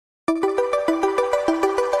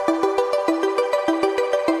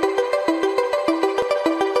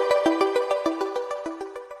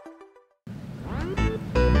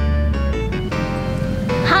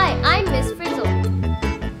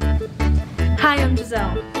Hi, I'm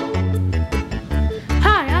Giselle.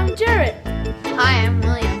 Hi, I'm Jarrett. Hi, I'm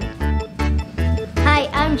William. Hi,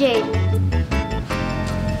 I'm Jade.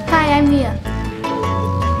 Hi, I'm Mia.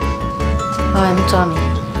 Hi, I'm Tommy.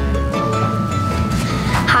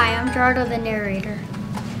 Hi, I'm Gerardo, the narrator.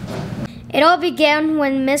 It all began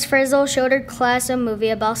when Miss Frizzle showed her class a movie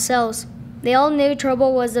about cells. They all knew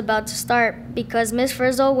trouble was about to start because Miss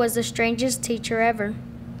Frizzle was the strangest teacher ever.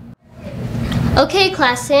 Okay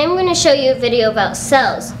class, today I'm going to show you a video about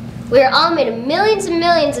cells. We are all made of millions and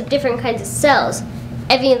millions of different kinds of cells.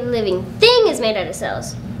 Every living thing is made out of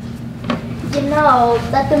cells. You know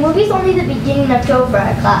that the movie's only the beginning of show for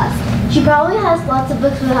our class. She probably has lots of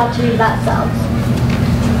books we have to read about cells.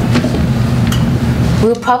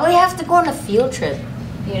 We'll probably have to go on a field trip.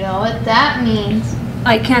 You know what that means.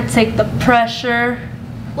 I can't take the pressure.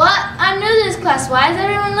 What? I'm new to this class. Why is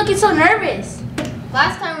everyone looking so nervous?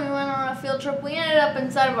 Last time we went on a field trip, we ended up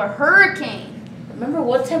inside of a hurricane. Remember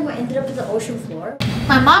one time we ended up at the ocean floor?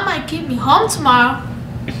 My mom might keep me home tomorrow.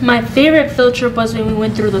 My favorite field trip was when we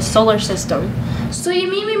went through the solar system. So you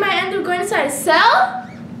mean we might end up going inside a cell?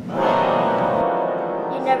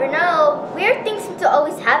 You never know. Weird things seem to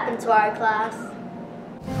always happen to our class.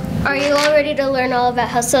 Are you all ready to learn all about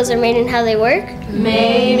how cells are made and how they work?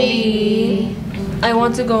 Maybe. I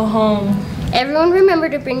want to go home. Everyone remember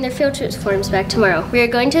to bring their field trip forms back tomorrow. We are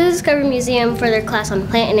going to the Discovery Museum for their class on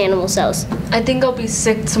plant and animal cells. I think I'll be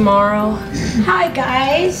sick tomorrow. Hi,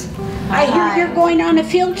 guys. I hear you're going on a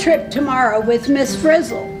field trip tomorrow with Miss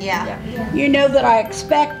Frizzle. Yeah. You know that I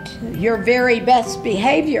expect your very best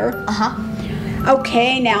behavior.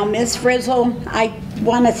 Okay, now, Miss Frizzle, I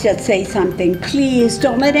want us to say something. Please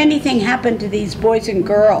don't let anything happen to these boys and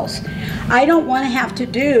girls. I don't want to have to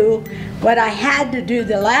do what I had to do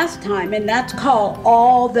the last time, and that's call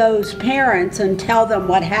all those parents and tell them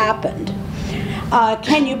what happened.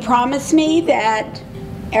 Can you promise me that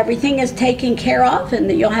everything is taken care of and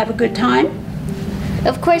that you'll have a good time?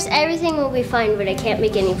 Of course, everything will be fine, but I can't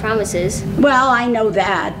make any promises. Well, I know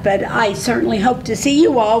that, but I certainly hope to see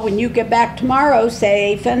you all when you get back tomorrow,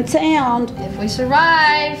 safe and sound. If we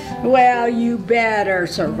survive. Well, you better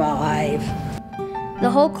survive. The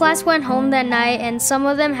whole class went home that night, and some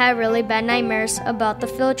of them had really bad nightmares about the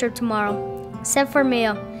field trip tomorrow, except for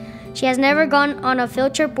Mia. She has never gone on a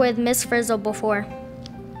field trip with Miss Frizzle before.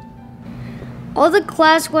 All the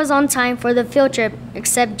class was on time for the field trip,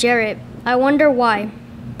 except Jarrett. I wonder why.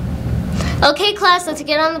 Okay class, let's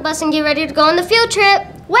get on the bus and get ready to go on the field trip.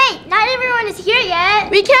 Wait, not everyone is here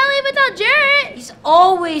yet. We can't leave without Jarrett. He's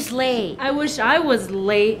always late. I wish I was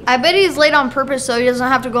late. I bet he's late on purpose so he doesn't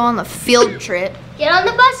have to go on the field trip. Get on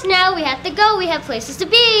the bus now, we have to go, we have places to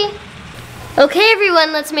be. Okay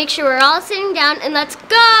everyone, let's make sure we're all sitting down and let's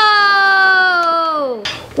go!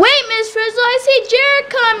 Wait, Miss Frizzle, I see Jarrett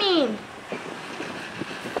coming.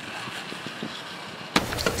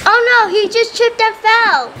 Oh no, he just tripped and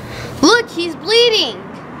fell. Look, he's bleeding.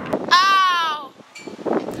 Ow!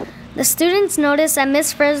 The students notice that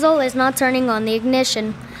Miss Frizzle is not turning on the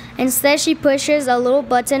ignition. Instead, she pushes a little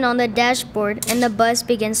button on the dashboard and the bus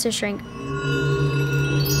begins to shrink.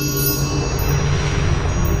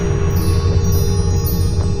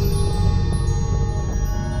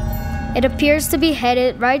 It appears to be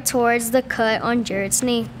headed right towards the cut on Jarrett's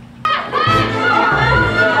knee.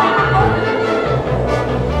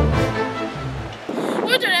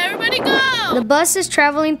 The bus is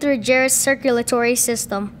traveling through Jarrett's circulatory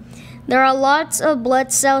system. There are lots of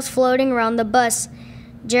blood cells floating around the bus.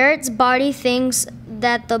 Jarrett's body thinks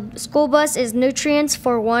that the school bus is nutrients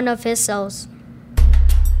for one of his cells.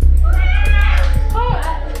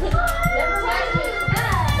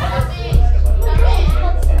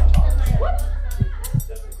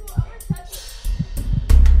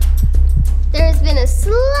 There has been a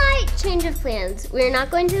slight change of plans. We are not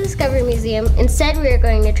going to the Discovery Museum. Instead, we are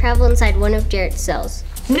going to travel inside one of Jarrett's cells.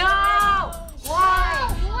 No!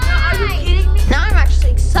 Why? Are you kidding me? Now I'm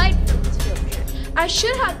actually excited for this field trip. I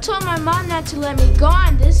should have told my mom not to let me go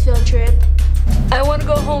on this field trip. I want to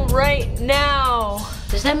go home right now.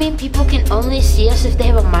 Does that mean people can only see us if they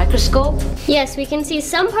have a microscope? Yes, we can see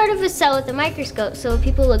some part of a cell with a microscope, so if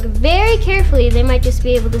people look very carefully, they might just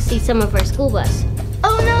be able to see some of our school bus.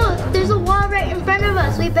 Oh no, there's a wall right in front of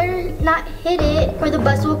us. We better not hit it or the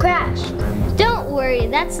bus will crash. Don't worry,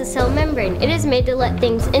 that's the cell membrane. It is made to let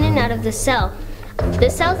things in and out of the cell. The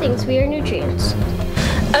cell thinks we are nutrients.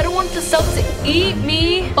 I don't want the cells to eat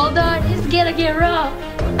me. Hold on, it's gonna get rough.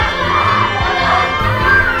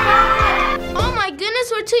 Oh my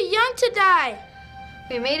goodness, we're too young to die.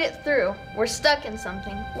 We made it through. We're stuck in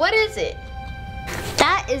something. What is it? That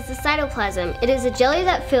That is the cytoplasm. It is a jelly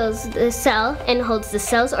that fills the cell and holds the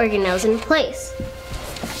cell's organelles in place.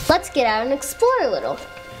 Let's get out and explore a little.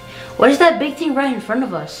 What is that big thing right in front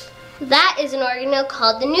of us? That is an organelle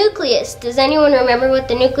called the nucleus. Does anyone remember what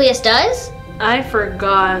the nucleus does? I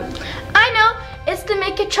forgot. I know. It's the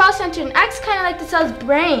control center and acts kind of like the cell's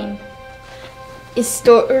brain. It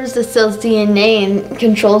stores the cell's DNA and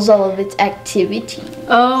controls all of its activity.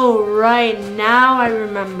 Oh, right. Now I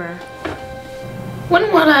remember. When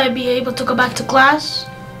will I be able to go back to class?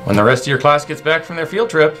 When the rest of your class gets back from their field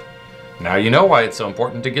trip. Now you know why it's so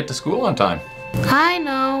important to get to school on time. I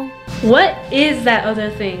know. What is that other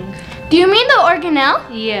thing? Do you mean the organelle?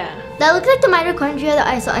 Yeah. That looks like the mitochondria that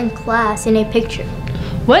I saw in class in a picture.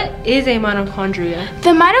 What is a mitochondria?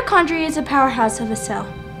 The mitochondria is a powerhouse of a cell.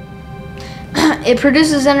 It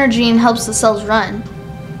produces energy and helps the cells run.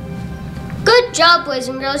 Good job, boys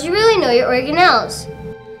and girls. You really know your organelles.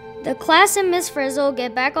 The class and Miss Frizzle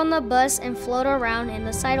get back on the bus and float around in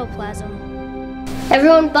the cytoplasm.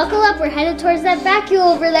 Everyone buckle up. We're headed towards that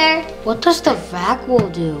vacuole over there. What does the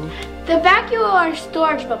vacuole do? The vacuole are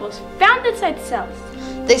storage bubbles found inside cells.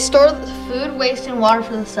 They store the food, waste, and water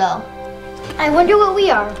for the cell. I wonder what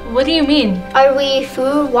we are. What do you mean? Are we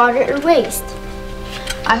food, water, or waste?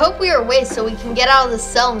 I hope we are waste so we can get out of the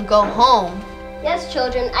cell and go home. Yes,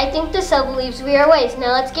 children. I think the cell believes we are waste.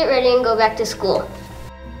 Now let's get ready and go back to school.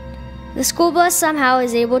 The school bus somehow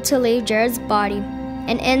is able to leave Jared's body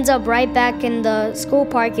and ends up right back in the school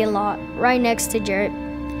parking lot, right next to Jared.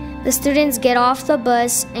 The students get off the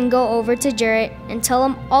bus and go over to Jared and tell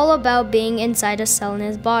him all about being inside a cell in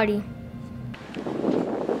his body.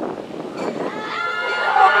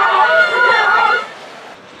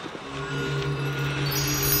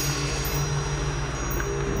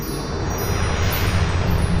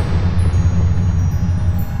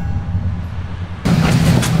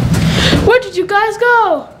 Where did you guys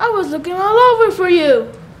go? I was looking all over for you.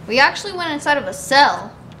 We actually went inside of a cell.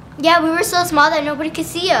 Yeah, we were so small that nobody could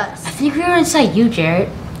see us. I think we were inside you, Jared.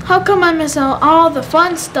 How come I miss out all the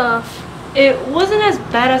fun stuff? It wasn't as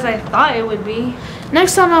bad as I thought it would be.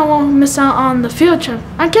 Next time I won't miss out on the field trip.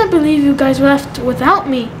 I can't believe you guys left without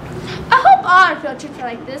me. I hope all our field trips are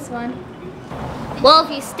like this one. Well,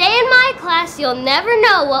 if you stay in my class, you'll never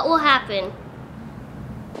know what will happen.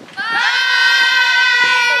 Bye!